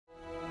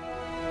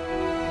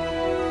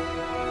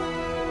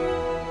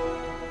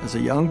As a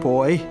young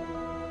boy,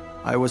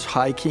 I was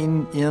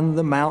hiking in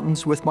the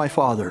mountains with my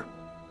father.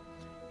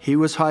 He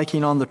was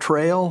hiking on the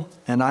trail,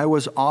 and I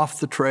was off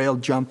the trail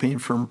jumping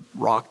from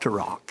rock to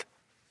rock.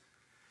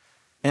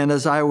 And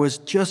as I was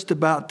just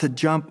about to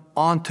jump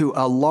onto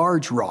a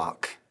large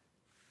rock,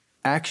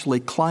 actually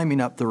climbing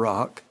up the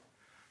rock,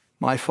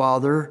 my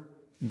father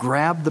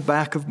grabbed the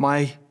back of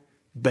my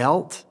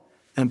belt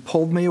and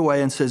pulled me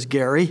away and says,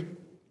 "Gary,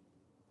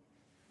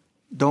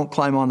 don't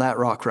climb on that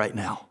rock right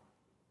now."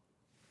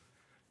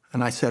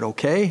 And I said,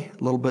 "Okay,"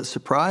 a little bit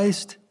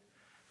surprised.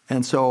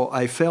 And so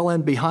I fell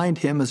in behind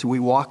him as we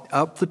walked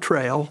up the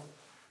trail.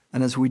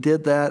 And as we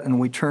did that, and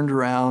we turned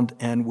around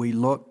and we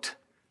looked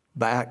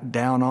back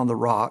down on the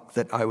rock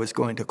that I was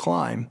going to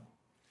climb.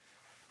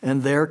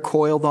 And there,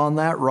 coiled on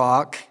that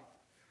rock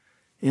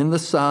in the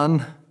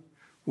sun,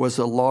 was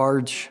a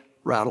large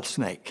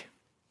rattlesnake.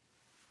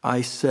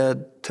 I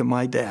said to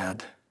my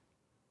dad,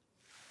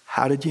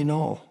 "How did you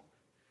know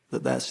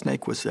that that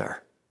snake was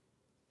there?"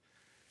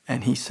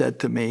 And he said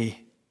to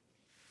me,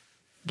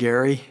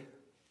 "Gary,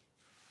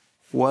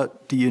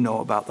 what do you know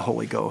about the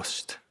Holy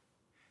Ghost?"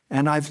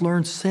 And I've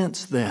learned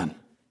since then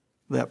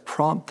that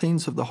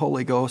promptings of the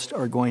Holy Ghost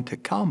are going to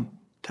come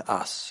to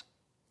us.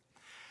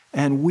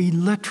 And we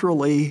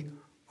literally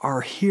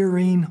are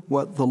hearing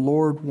what the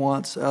Lord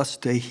wants us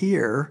to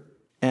hear.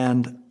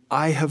 And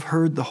I have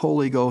heard the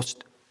Holy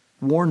Ghost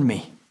warn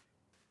me.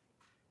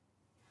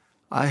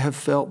 I have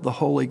felt the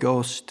Holy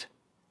Ghost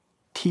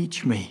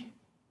teach me.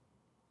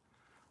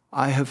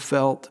 I have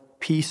felt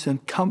peace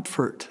and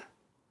comfort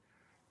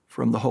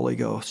from the Holy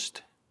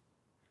Ghost.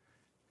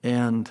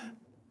 And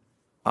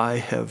I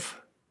have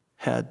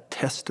had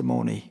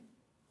testimony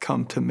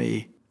come to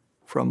me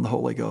from the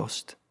Holy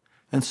Ghost.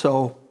 And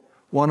so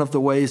one of the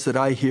ways that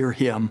I hear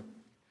him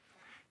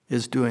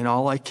is doing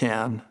all I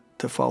can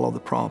to follow the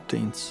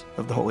promptings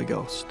of the Holy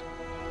Ghost.